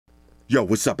Yo,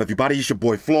 what's up everybody? It's your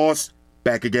boy Floss,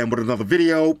 back again with another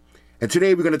video. And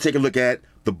today we're going to take a look at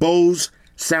the Bose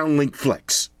SoundLink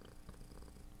Flex.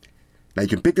 Now you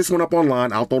can pick this one up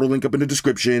online. I'll throw the link up in the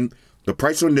description. The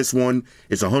price on this one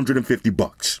is 150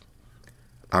 bucks.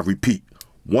 I repeat,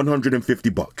 150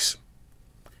 bucks.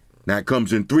 Now it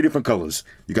comes in 3 different colors.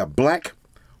 You got black,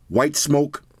 white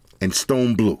smoke, and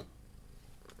stone blue.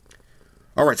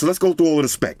 Alright, so let's go through all of the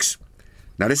specs.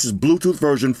 Now this is Bluetooth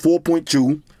version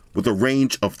 4.2 with a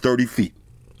range of 30 feet.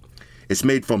 It's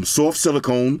made from soft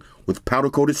silicone with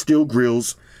powder-coated steel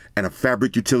grills and a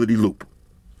fabric utility loop.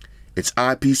 It's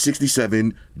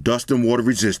IP67, dust and water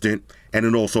resistant, and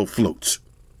it also floats.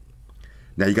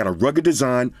 Now you got a rugged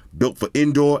design built for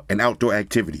indoor and outdoor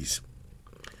activities.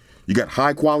 You got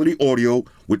high quality audio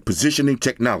with positioning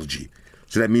technology.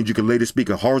 So that means you can lay the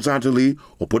speaker horizontally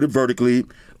or put it vertically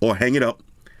or hang it up,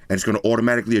 and it's going to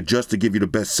automatically adjust to give you the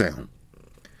best sound.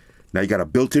 Now you got a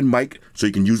built-in mic so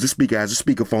you can use the speaker as a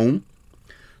speakerphone.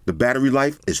 The battery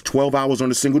life is 12 hours on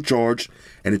a single charge,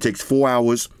 and it takes 4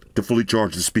 hours to fully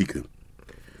charge the speaker.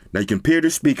 Now you can pair the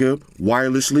speaker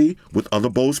wirelessly with other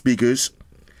Bose speakers,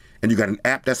 and you got an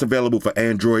app that's available for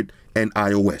Android and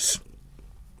iOS.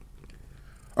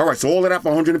 Alright, so all of that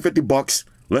for 150 bucks.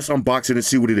 Let's unbox it and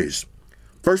see what it is.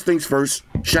 First things first,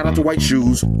 shout out to White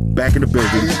Shoes, back in the building.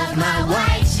 I love my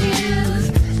white shoes.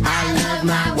 I love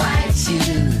my white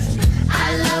shoes.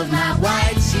 I love my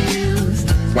white shoes.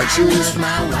 White shoes? I love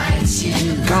my white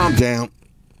shoes. Calm down.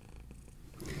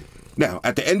 Now,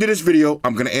 at the end of this video,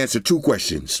 I'm going to answer 2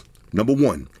 questions. Number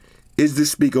 1, is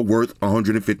this speaker worth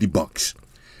 150 bucks?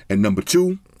 And number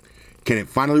 2, can it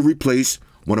finally replace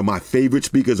one of my favorite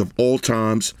speakers of all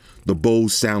times, the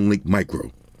Bose SoundLink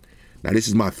Micro? Now, this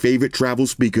is my favorite travel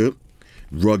speaker.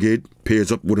 Rugged,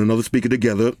 pairs up with another speaker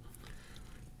together,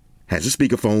 has a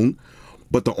speakerphone,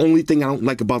 but the only thing I don't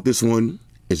like about this one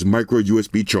is micro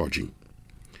USB charging.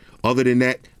 Other than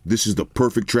that, this is the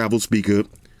perfect travel speaker.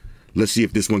 Let's see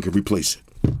if this one can replace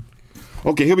it.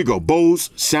 Okay, here we go. Bose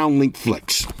SoundLink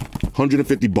Flex,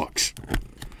 150 bucks.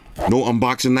 No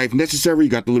unboxing knife necessary.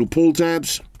 You got the little pull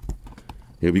tabs.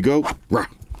 Here we go. Rah.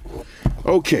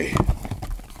 Okay.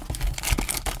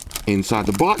 Inside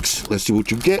the box, let's see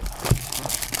what you get.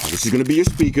 This is going to be your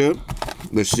speaker.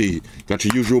 Let's see. Got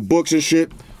your usual books and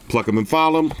shit. Plug them and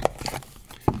file them.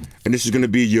 And this is going to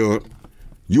be your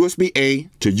USB-A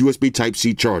to USB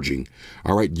Type-C charging.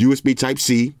 All right, USB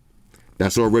Type-C.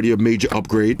 That's already a major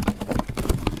upgrade.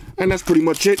 And that's pretty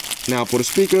much it. Now for the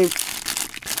speaker.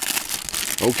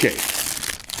 Okay.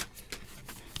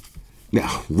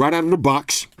 Now, right out of the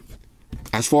box,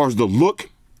 as far as the look,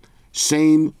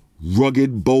 same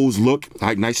rugged Bose look. All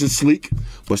right, nice and sleek,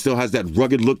 but still has that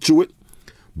rugged look to it.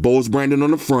 Bose branding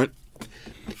on the front.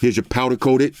 Here's your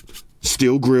powder-coated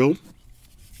steel grill.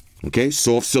 Okay,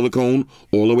 soft silicone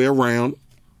all the way around.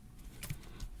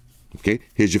 Okay,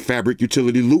 here's your fabric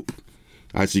utility loop.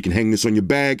 All right, so you can hang this on your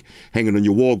bag, hang it on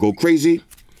your wall, go crazy.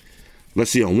 Let's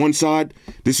see, on one side,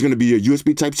 this is going to be your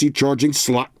USB Type-C charging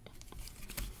slot.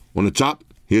 On the top,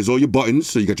 here's all your buttons.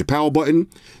 So you got your power button,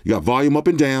 you got volume up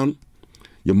and down,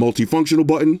 your multifunctional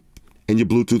button, and your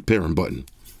Bluetooth pairing button.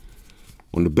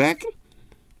 On the back,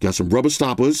 got some rubber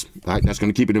stoppers. All right, that's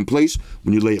going to keep it in place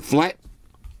when you lay it flat.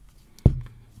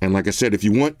 And like I said, if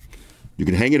you want, you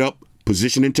can hang it up,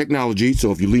 positioning technology.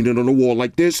 So if you lean it on the wall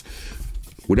like this,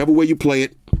 whatever way you play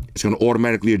it, it's going to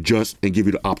automatically adjust and give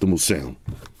you the optimal sound.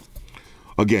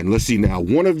 Again, let's see now.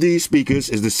 One of these speakers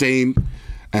is the same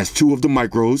as 2 of the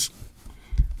micros.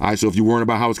 All right, so if you're worrying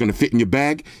about how it's going to fit in your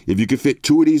bag, if you can fit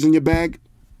 2 of these in your bag,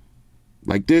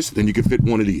 like this, then you can fit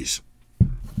 1 of these.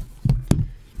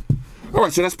 All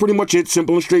right, so that's pretty much it.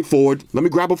 Simple and straightforward. Let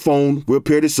me grab a phone. We'll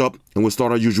pair this up, and we'll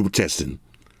start our usual testing.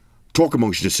 Talk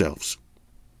amongst yourselves.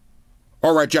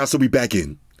 All right, y'all, so we back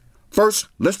in. First,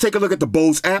 let's take a look at the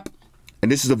Bose app,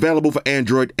 and this is available for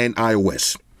Android and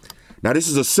iOS. Now, this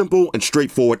is a simple and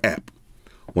straightforward app.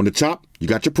 On the top, you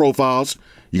got your profiles,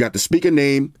 you got the speaker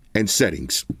name, and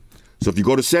settings. So if you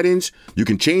go to settings, you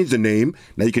can change the name.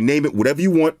 Now you can name it whatever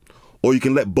you want, or you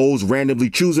can let Bose randomly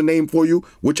choose a name for you,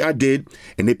 which I did,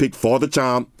 and they picked Father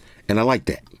Time, and I like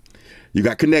that. You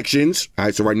got connections. All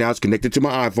right, so right now it's connected to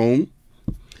my iPhone.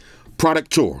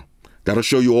 Product tour. That'll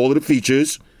show you all of the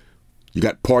features. You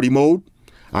got party mode.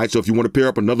 All right, so if you want to pair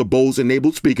up another Bose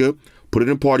enabled speaker, put it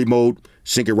in party mode,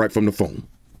 sync it right from the phone.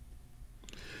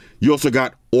 You also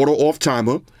got auto off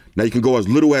timer. Now you can go as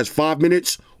little as 5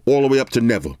 minutes all the way up to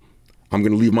never. I'm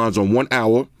going to leave mine on 1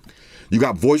 hour. You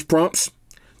got voice prompts.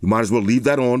 You might as well leave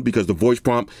that on because the voice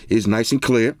prompt is nice and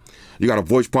clear. You got a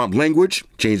voice prompt language.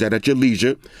 Change that at your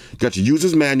leisure. You got your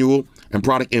user's manual and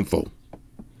product info.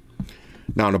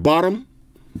 Now on the bottom,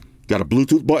 got a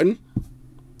Bluetooth button,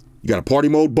 you got a party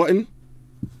mode button,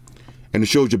 and it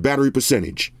shows your battery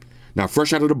percentage. Now,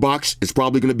 fresh out of the box, it's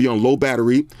probably going to be on low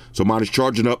battery, so mine is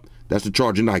charging up. That's the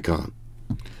charging icon.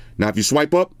 Now, if you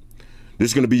swipe up,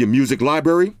 this is going to be your music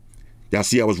library. Y'all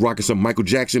see I was rocking some Michael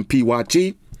Jackson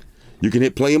PYT. You can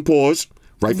hit play and pause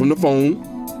right from the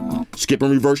phone, skip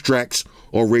and reverse tracks,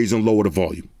 or raise and lower the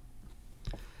volume.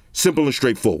 Simple and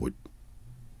straightforward.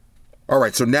 All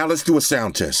right, so now let's do a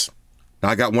sound test. Now,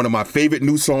 I got one of my favorite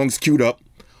new songs queued up.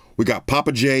 We got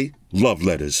Papa J, Love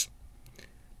Letters.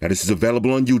 Now, this is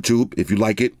available on YouTube. If you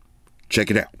like it, check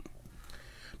it out.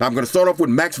 Now, I'm going to start off with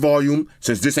max volume.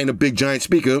 Since this ain't a big giant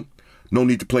speaker, no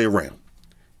need to play around.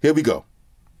 Here we go.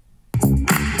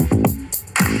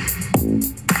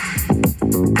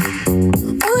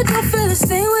 Oh, don't feel the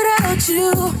same without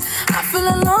you. I feel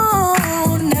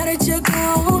alone now that you're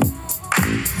gone.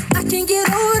 I can't get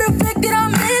over the fact that I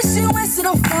miss you answer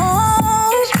the phone.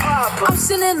 I'm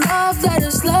sending love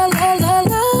letters, love letters.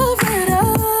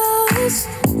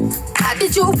 I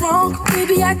did you wrong,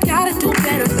 baby, I gotta do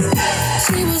better.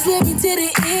 She was with me to the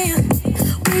end.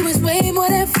 We was way more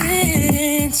than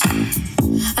friends.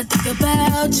 I think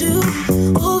about you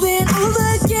over and over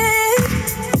again.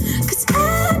 'Cause I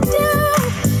do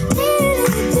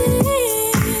anything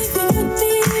for you to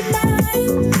be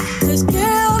mine. 'Cause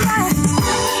girl,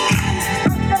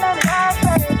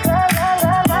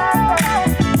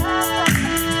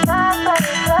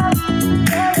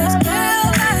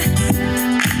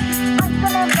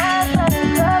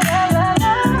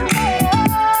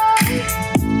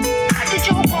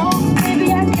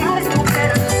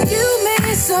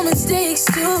 mistakes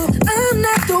too. I'm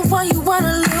not the one you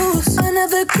wanna lose.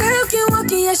 Another girl can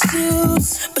walk in your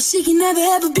shoes, but she can never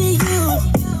ever be you.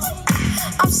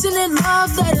 I'm sending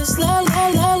love letters, love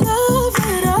letters.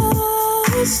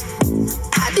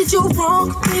 I did you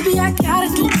wrong, baby, I gotta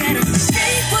do better.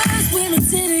 She was with me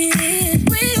to the end.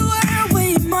 We were way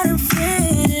more than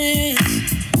friends.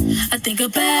 I think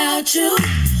about you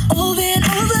over and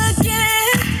over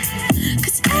again.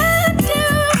 'Cause I do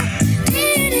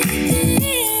anything.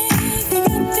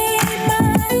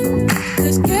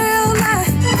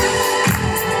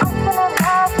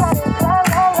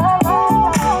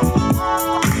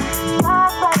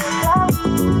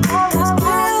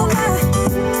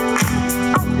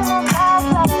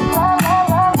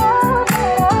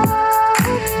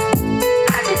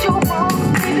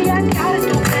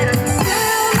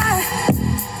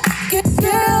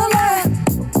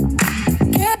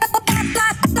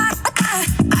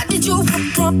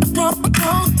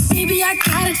 Baby, I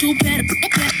gotta do better.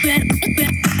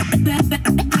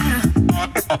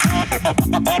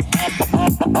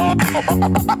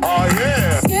 Oh,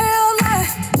 yeah.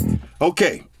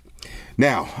 Okay.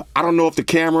 Now, I don't know if the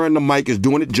camera and the mic is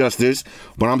doing it justice,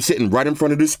 but I'm sitting right in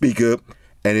front of the speaker,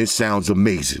 and it sounds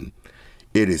amazing.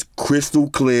 It is crystal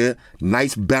clear,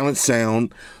 nice balanced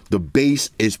sound. The bass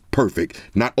is perfect.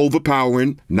 Not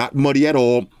overpowering, not muddy at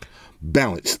all.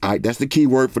 Balanced. All right, that's the key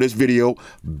word for this video.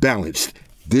 Balanced.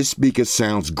 This speaker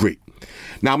sounds great.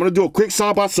 Now, I'm going to do a quick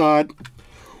side-by-side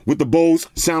with the Bose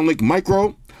SoundLink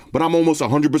Micro, but I'm almost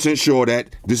 100% sure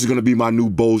that this is going to be my new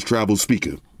Bose travel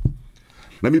speaker.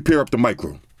 Let me pair up the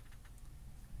Micro.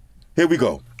 Here we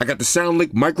go. I got the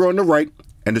SoundLink Micro on the right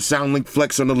and the SoundLink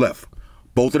Flex on the left.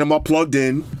 Both of them are plugged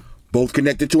in, both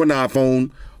connected to an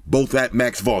iPhone, both at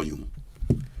max volume.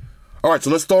 All right, so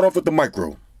let's start off with the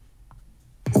Micro.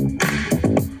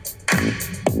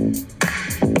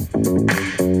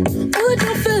 Oh,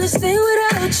 don't feel the same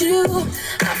without you.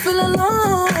 I feel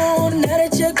alone now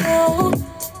that you're gone.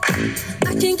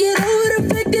 I can't get over the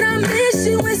fact that I miss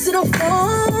you answer the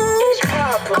phone.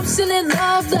 I'm sending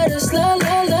love letters, love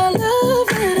letters.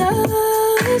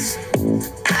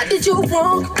 I did you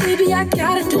wrong, baby, I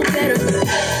gotta do better.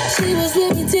 She was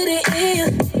with me to the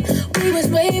end. We was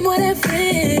way more than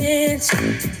friends.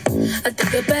 I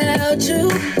think about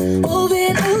you over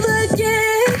and over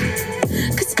again.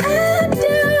 'Cause I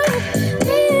do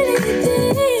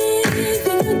anything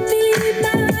for you to be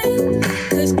mine.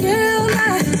 'Cause girl,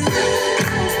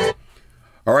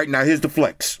 All right, now here's the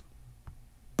Flex.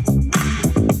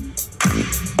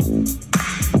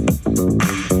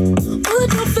 oh,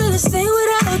 don't feel the same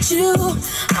without you.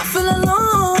 I feel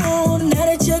alone now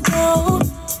that you're gone.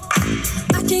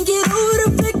 I can't get over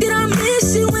the fact that I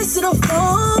miss you answer the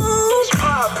phone.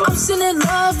 I'm sending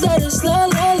love letters,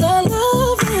 love letters.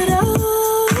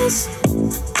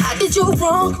 I did you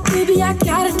wrong, baby, I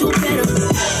gotta do better.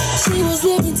 She was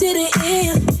with me to the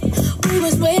end. We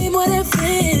was way more than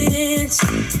friends.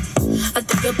 I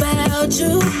think about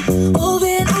you over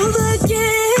and over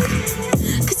again.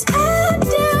 'Cause I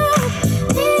do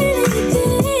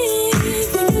anything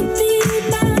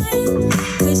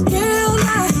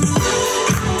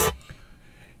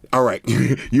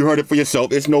You heard it for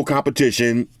yourself. It's no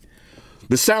competition.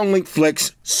 The SoundLink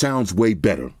Flex sounds way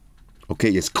better. Okay,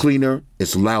 it's cleaner,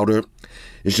 it's louder,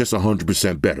 it's just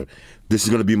 100% better. This is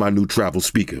going to be my new travel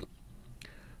speaker.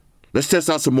 Let's test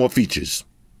out some more features.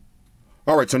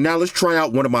 All right, so now let's try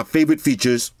out one of my favorite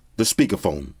features, the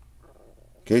speakerphone.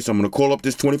 Okay, so I'm going to call up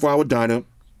this 24-hour diner,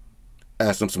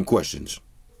 ask them some questions.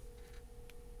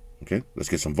 Okay, let's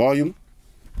get some volume.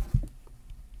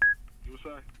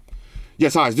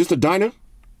 Yes, hi, is this the diner?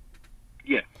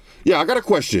 Yeah. Yeah, I got a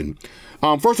question.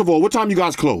 First of all, what time you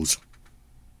guys close?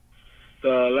 The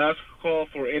last call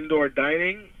for indoor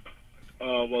dining,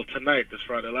 well, tonight, this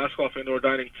Friday. Last call for indoor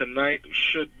dining tonight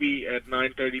should be at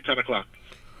 9:30, 10 o'clock.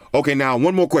 Okay, now,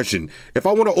 one more question. If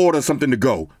I want to order something to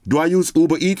go, do I use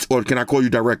Uber Eats or can I call you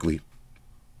directly?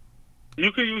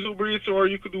 You could use Uber Eats or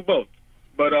you could do both.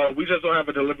 But we just don't have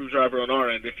a delivery driver on our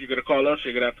end. If you're going to call us,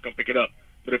 you're going to have to come pick it up.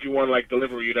 But if you want, like,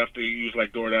 delivery, you'd have to use,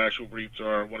 like, DoorDash, Uber Eats,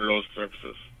 or one of those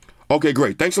services. Okay,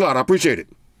 great. Thanks a lot. I appreciate it.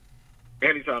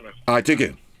 Anytime, man. All right, take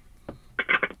care.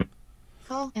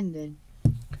 Call ended.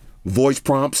 Voice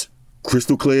prompts,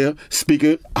 crystal clear,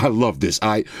 speaker. I love this.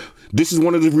 This is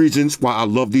one of the reasons why I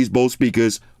love these Bose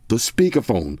speakers, the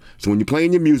speakerphone. So when you're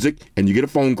playing your music and you get a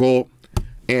phone call,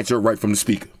 answer it right from the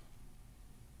speaker.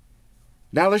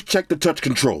 Now let's check the touch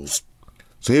controls.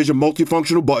 So here's your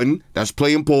multifunctional button. That's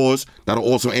play and pause. That'll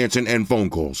also answer and end phone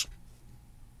calls.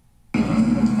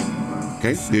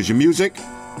 Okay, there's your music.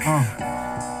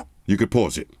 You could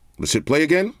pause it. Let's hit play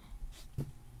again.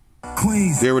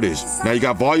 Queens. There it is. Now you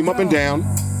got volume up and down.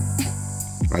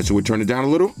 All right, so we turn it down a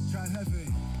little.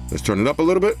 Let's turn it up a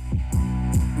little bit.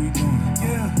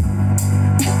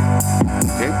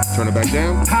 Okay, turn it back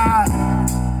down.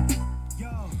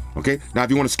 Okay, now if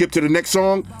you want to skip to the next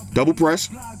song, double press.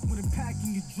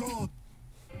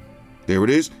 There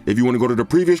it is. If you want to go to the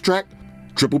previous track,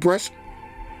 triple press.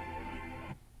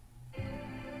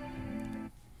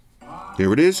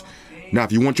 There it is. Now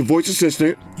if you want your voice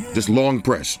assistant, just long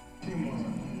press.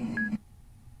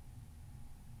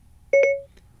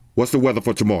 What's the weather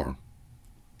for tomorrow?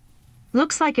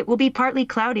 Looks like it will be partly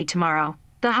cloudy tomorrow.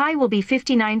 The high will be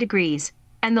 59 degrees,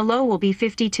 and the low will be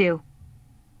 52.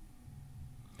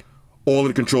 All of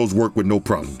the controls work with no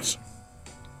problems.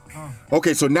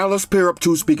 Okay, so now let's pair up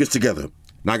two speakers together.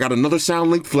 Now I got another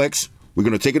SoundLink Flex. We're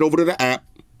going to take it over to the app.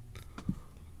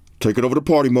 Take it over to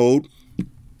party mode.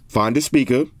 Find the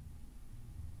speaker.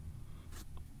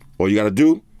 All you got to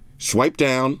do, swipe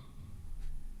down.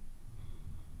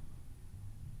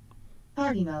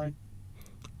 Party mode.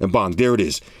 And bang, there it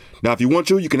is. Now, if you want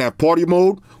to, you can have party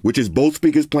mode, which is both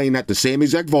speakers playing at the same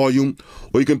exact volume,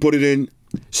 or you can put it in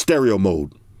stereo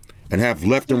mode and have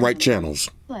left and right channels.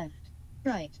 Left,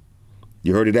 right.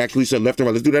 You heard it actually said left and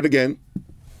right. Let's do that again.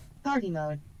 Party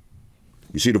mode.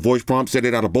 You see the voice prompt said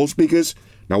it out of both speakers?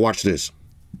 Now watch this.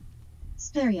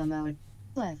 Stereo mode.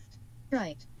 Left,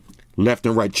 right. Left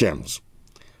and right channels.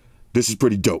 This is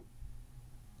pretty dope.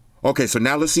 Okay, so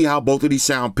now let's see how both of these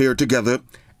sound paired together,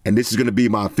 and this is going to be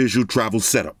my official travel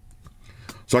setup.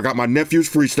 So I got my nephew's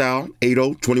freestyle,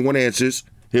 80, 21 answers.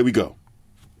 Here we go.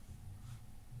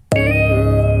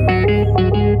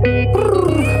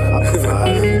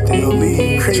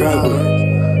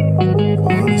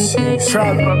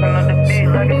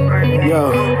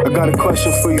 Yo, I got a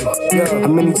question for you. How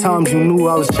many times you knew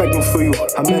I was checking for you?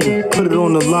 How many? Put it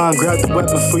on the line, grab the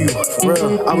weapon for you. For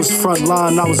real, I was front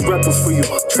line, I was repping for you.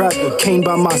 Trapper, came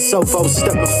by myself, I was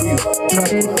stepping for you.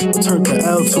 Trapper, turned the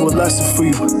L to a lesson for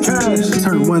you.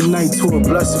 Turned one night to a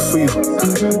blessing for you.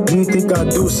 You didn't think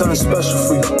I'd do something special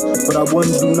for you, but I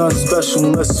wouldn't do nothing special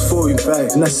unless it's for you.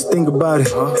 And that's the thing about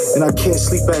it. And I can't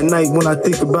sleep at night when I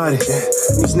think about it.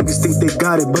 These niggas think they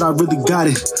got it, but I really got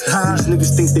it. These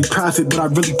niggas think they profit, but I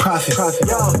really profit.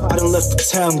 I done left the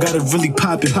town, got it really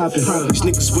poppin'. These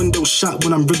niggas window shot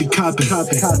when I'm really copping.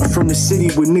 I'm from the city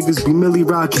where niggas be milli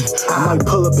rockin'. I might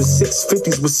pull up in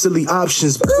 650s with silly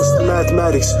options, but what's the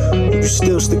mathematics? Would you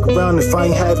still stick around if I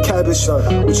ain't have cabbage?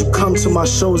 Would you come to my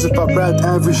shows if I rapped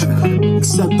average?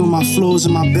 Accept all my flaws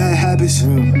and my bad habits.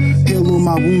 Heal all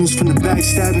my wounds from the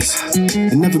backstabbers.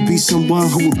 And never be someone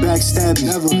who will backstab me.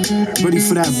 Never. Ready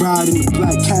for that ride in the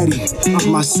black caddy.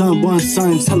 My son, one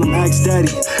son, tell him ask daddy.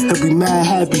 He'll be mad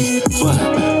happy, but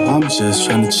I'm just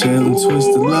trying to chill and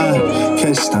twist the line.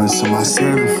 Catch stunts on my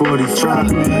 745.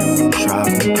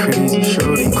 Driving crazy,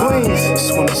 shorty queens.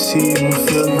 Just wanna see you and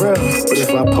feel real. But if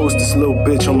I post this little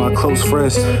bitch on my close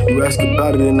friends, you ask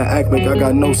about it and I act like I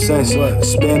got no sense.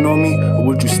 Spend on me, or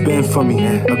would you spend for me?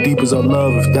 How deep is our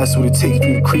love if that's what it takes for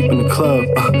you to creep in the club?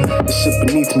 The shit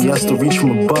beneath me, I still reach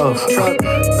from above.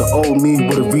 The old me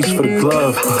would've reached for the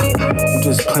glove. I'm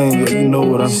just playing, yeah, you know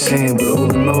what I'm saying. But oh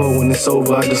no, when it's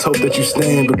over, I just hope that you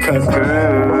stand. Because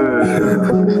girl,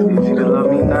 if you could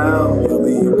love me now, you'll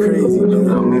leave you crazy.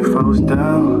 Love me if I was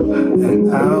down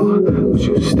and out, would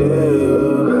you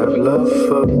still have love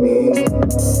for me?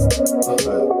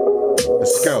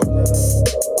 Let's go.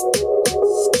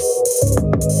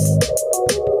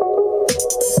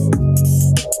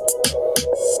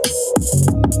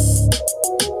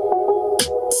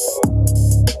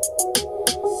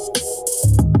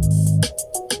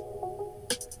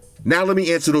 Now let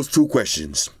me answer those two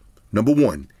questions. Number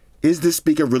one, is this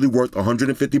speaker really worth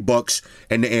 $150?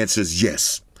 And the answer is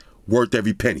yes, worth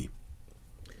every penny.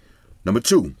 Number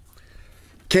two,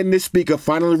 can this speaker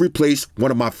finally replace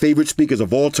one of my favorite speakers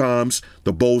of all times,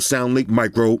 the Bose SoundLink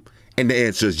Micro? And the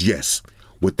answer is yes,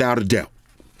 without a doubt.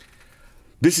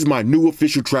 This is my new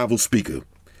official travel speaker.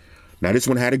 Now this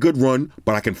one had a good run,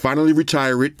 but I can finally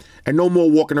retire it and no more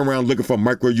walking around looking for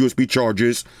micro USB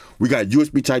chargers. We got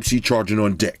USB Type-C charging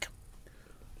on deck.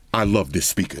 I love this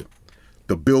speaker.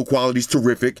 The build quality is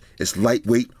terrific. It's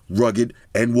lightweight, rugged,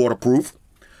 and waterproof.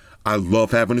 I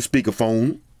love having a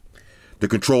speakerphone. The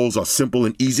controls are simple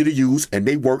and easy to use, and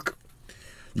they work.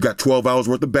 You got 12 hours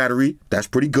worth of battery. That's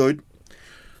pretty good.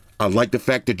 I like the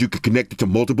fact that you can connect it to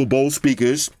multiple Bose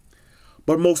speakers.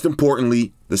 But most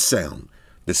importantly, the sound.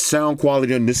 The sound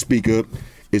quality on this speaker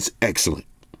is excellent.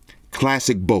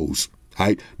 Classic Bose,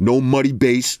 right? No muddy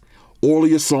bass. All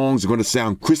of your songs are going to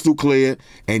sound crystal clear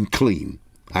and clean,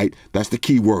 right? That's the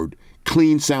key word.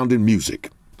 Clean sounding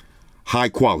music. High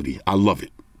quality. I love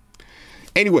it.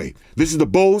 Anyway, this is the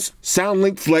Bose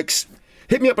SoundLink Flex.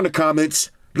 Hit me up in the comments.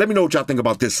 Let me know what y'all think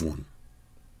about this one.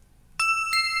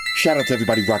 Shout out to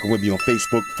everybody rocking with me on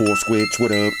Facebook, Foursquare,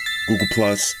 Twitter,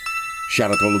 Google+. Shout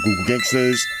out to all the Google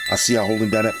gangsters. I see y'all holding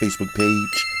down that Facebook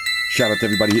page. Shout out to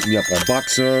everybody hitting me up on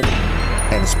Boxer.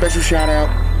 And a special shout out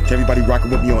to everybody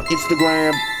rocking with me on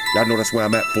Instagram. Y'all know that's where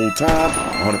I'm at full time,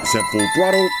 100% full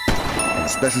throttle. And a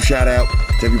special shout out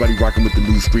to everybody rocking with the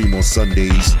new stream on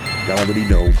Sundays. Y'all already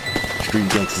know. Stream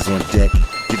gangsters on deck.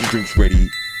 Get your drinks ready.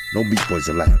 No meat boys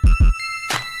allowed.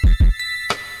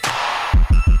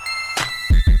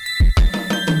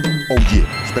 Oh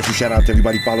yeah, special shout out to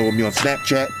everybody following me on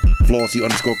Snapchat,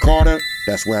 Flossy_Carter.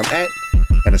 That's where I'm at.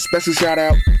 And a special shout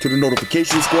out to the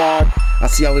notification squad. I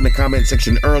see y'all in the comment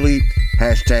section early.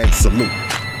 Hashtag salute.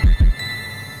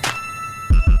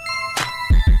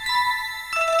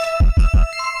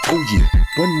 Oh yeah,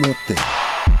 one more thing.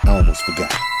 I almost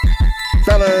forgot.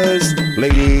 Fellas,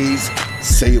 ladies,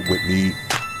 say it with me.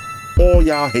 All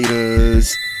y'all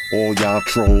haters, all y'all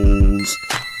trolls,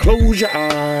 close your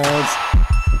eyes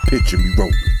and picture me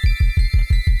rolling.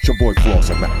 It's your boy Floss,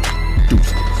 I'm out.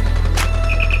 Deuces.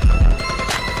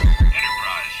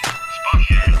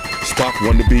 Spock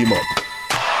won the beam up.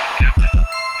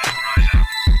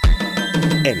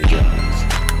 Energize.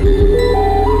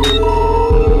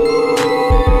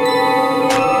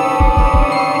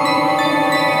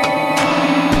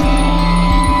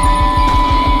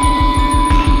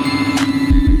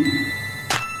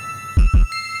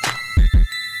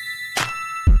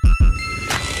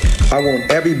 I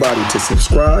want everybody to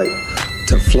subscribe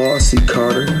to Flossy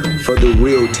Carter for the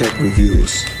real tech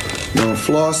reviews. Now,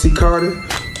 Flossy Carter,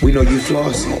 we know you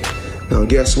flossy. Now,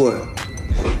 guess what?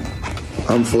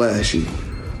 I'm flashy.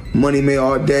 Money May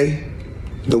all day,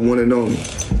 the one and only.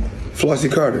 Flossy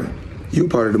Carter, you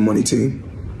part of the money team.